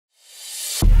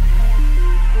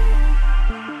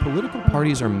political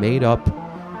parties are made up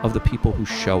of the people who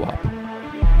show up.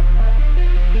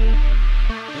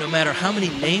 No matter how many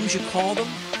names you call them,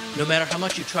 no matter how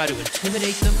much you try to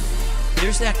intimidate them,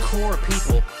 there's that core of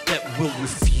people that will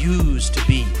refuse to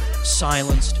be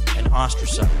silenced and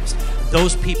ostracized.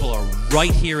 Those people are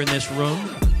right here in this room,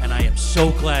 and I am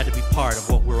so glad to be part of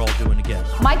what we're all doing together.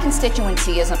 My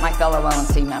constituency isn't my fellow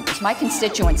LNC members. My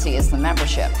constituency is the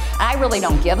membership. I really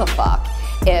don't give a fuck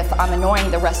if I'm annoying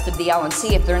the rest of the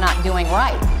LNC if they're not doing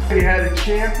right. We had a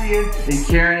champion in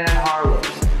Karen Ann Harlow.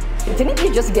 Didn't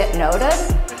you just get noted?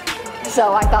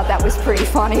 So I thought that was pretty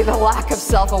funny, the lack of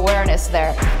self-awareness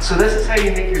there. So this is how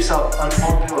you make yourself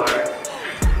unpopular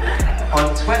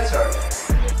on Twitter.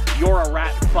 You're a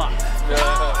rat fuck.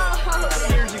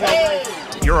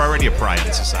 You're already a pariah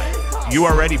in society. You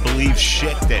already believe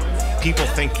shit that people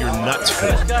think you're nuts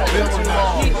for.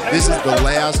 This is the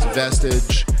last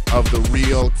vestige of the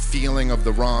real feeling of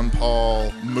the Ron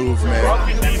Paul movement.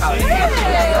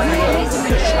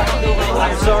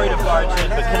 I'm sorry to barge in,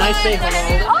 but can I say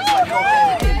hello?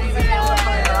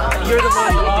 You're the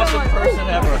most awesome person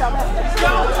ever.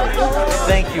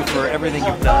 Thank you for everything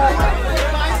you've done.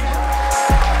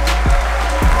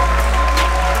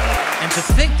 And to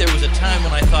think there was a time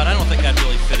when I thought, I don't think I'd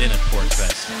really fit in at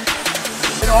PorcFest.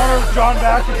 In honor of John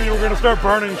McAfee, we're going to start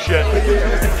burning shit. No,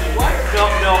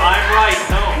 I'm right.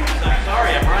 No, I'm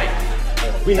sorry, I'm right.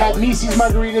 We have Mises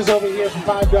margaritas over here for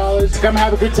 $5. Come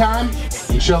have a good time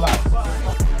and chill out.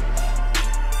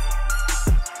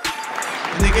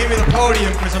 And they gave me the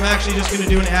podium because I'm actually just going to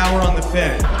do an hour on the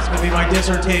Fed. It's going to be my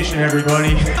dissertation,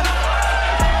 everybody.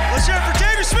 Let's hear it for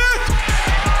David Smith!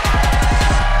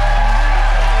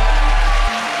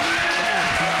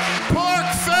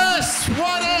 PorcFest,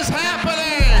 what is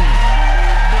happening?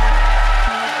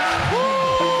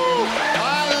 Woo!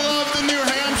 I love the New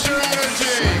Hampshire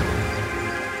energy.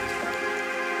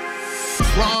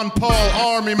 Ron Paul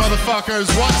Army motherfuckers,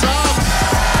 what's up?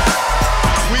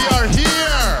 We are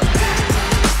here.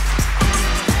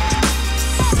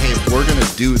 Hey, if we're gonna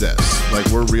do this, like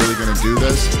we're really gonna do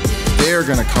this, they're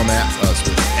gonna come at us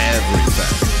with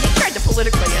everything. They tried to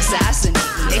politically assassinate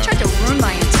me. They tried to ruin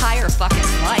my entire fucking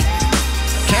life.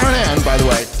 Karen Ann, by the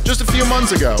way, just a few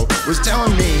months ago, was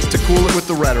telling me to cool it with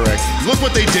the rhetoric. Look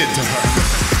what they did to her.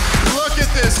 Look at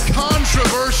this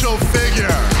controversial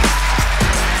figure.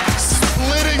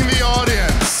 Splitting the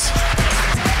audience.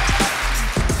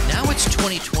 Now it's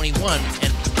 2021,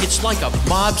 and it's like a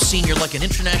mob scene. You're like an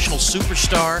international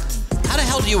superstar. How the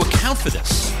hell do you account for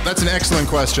this? That's an excellent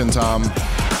question, Tom.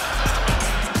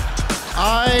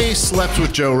 I slept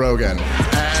with Joe Rogan,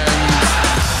 and...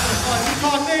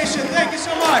 Peacock Nation, thank you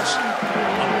so much.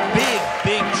 A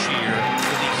big cheer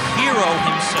for the hero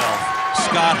himself,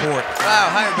 Scott Hort.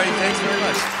 Wow, hi everybody, thanks very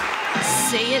much.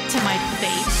 Say it to my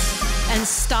face and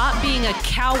stop being a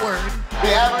coward.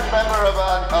 The average member of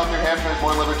New Hampshire is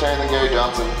more libertarian than Gary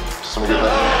Johnson. Just want to get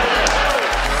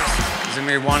that. Does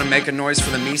anybody want to make a noise for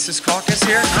the Mises Caucus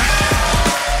here?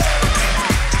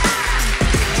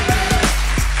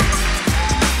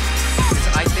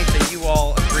 I think that you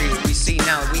all agree that we see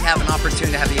now that we have an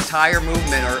opportunity to have the entire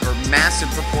movement or massive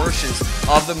proportions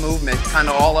of the movement kind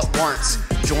of all at once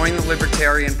join the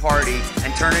Libertarian Party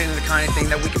and turn it into the kind of thing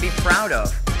that we can be proud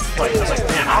of. I was like,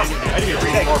 man, I need to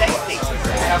read more books.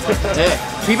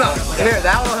 Keep up. Here,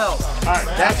 that will help.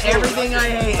 That's everything I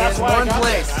hate in one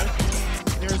place.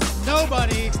 There's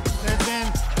nobody that's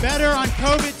been better on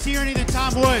COVID tyranny than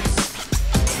Tom Woods.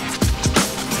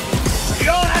 You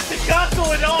don't have to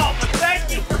guzzle it all, but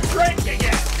thank you for drinking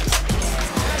it.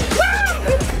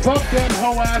 Woo! Fuck them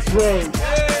hoe-ass roads.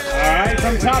 Alright,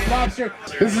 from Top Lobster,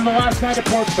 this is the last night of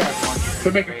PorcFest,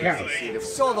 so make it count.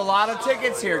 Sold a lot of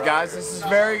tickets here, guys. This is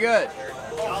very good.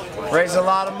 Raise a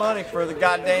lot of money for the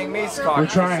goddamn Mises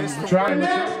Caucus. We're trying.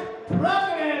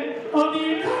 President of the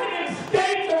United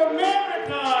States of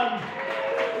America,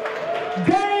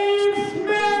 Dave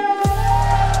Smith!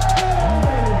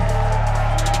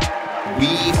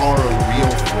 We are a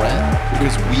real threat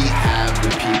because we have the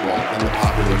people and the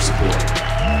popular support.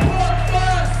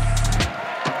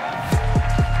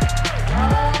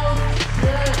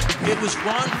 It was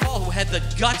Ron Paul who had the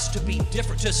guts to be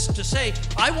different, to say,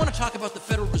 I want to talk about the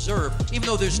Federal Reserve, even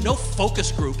though there's no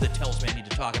focus group that tells me I need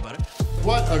to talk about it.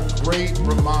 What a great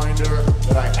reminder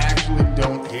that I actually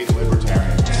don't hate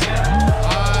libertarians.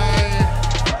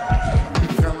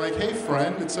 I'm like, hey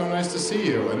friend, it's so nice to see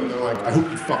you. And then they're like, I hope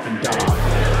you fucking die.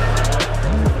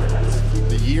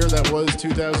 The year that was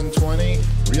 2020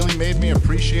 really made me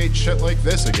appreciate shit like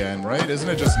this again, right? Isn't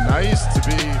it just nice to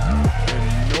be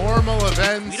in normal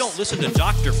events. We don't listen to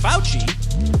Dr. Fauci.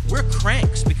 We're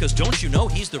cranks because don't you know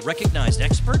he's the recognized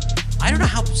expert? I don't know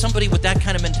how somebody with that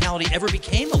kind of mentality ever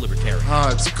became a libertarian.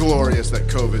 It's glorious that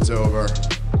COVID's over.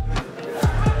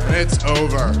 It's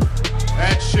over.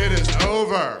 That shit is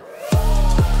over.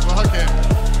 Fucking,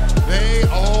 they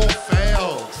all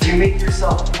failed. You make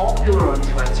yourself popular on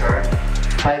Twitter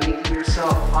by making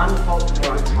yourself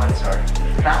unpopular on Twitter.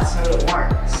 That's how it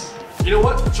works. You know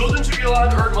what? Children should be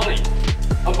allowed to earn money.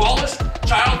 Abolish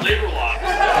child labor law.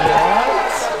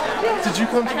 What? Did you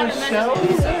come to the show?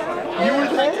 You were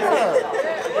there.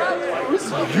 It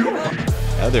was you.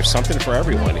 There's something for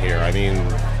everyone here. I mean,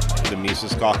 the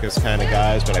Mises Caucus kind of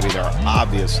guys, but I mean, there are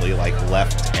obviously like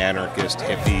left anarchist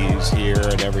hippies here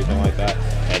and everything like that,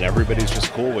 and everybody's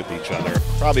just cool with each other.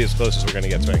 Probably as close as we're going to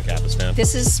get to Ancapistan.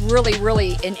 This is really,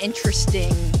 really an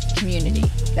interesting community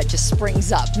that just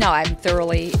springs up. No, I'm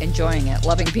thoroughly enjoying it,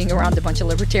 loving being around a bunch of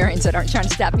libertarians that aren't trying to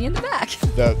stab me in the back.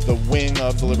 The wing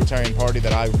of the Libertarian Party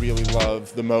that I really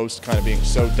love the most, kind of being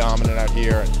so dominant out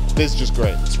here. This is just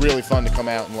great. It's really fun to come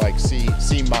out and like see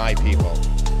my people.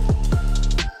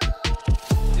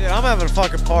 Yeah, I'm having a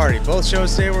fucking party. Both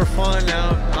shows today were fun.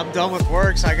 Now I'm done with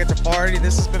work, so I get to party.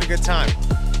 This has been a good time.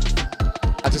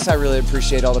 I really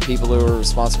appreciate all the people who were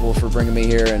responsible for bringing me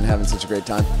here and having such a great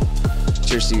time.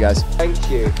 Cheers to you guys. Thank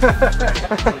you.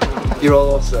 You're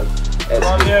all awesome.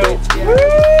 Love you.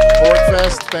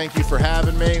 PorcFest, thank you for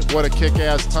having me. What a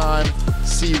kick-ass time.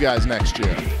 See you guys next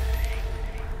year.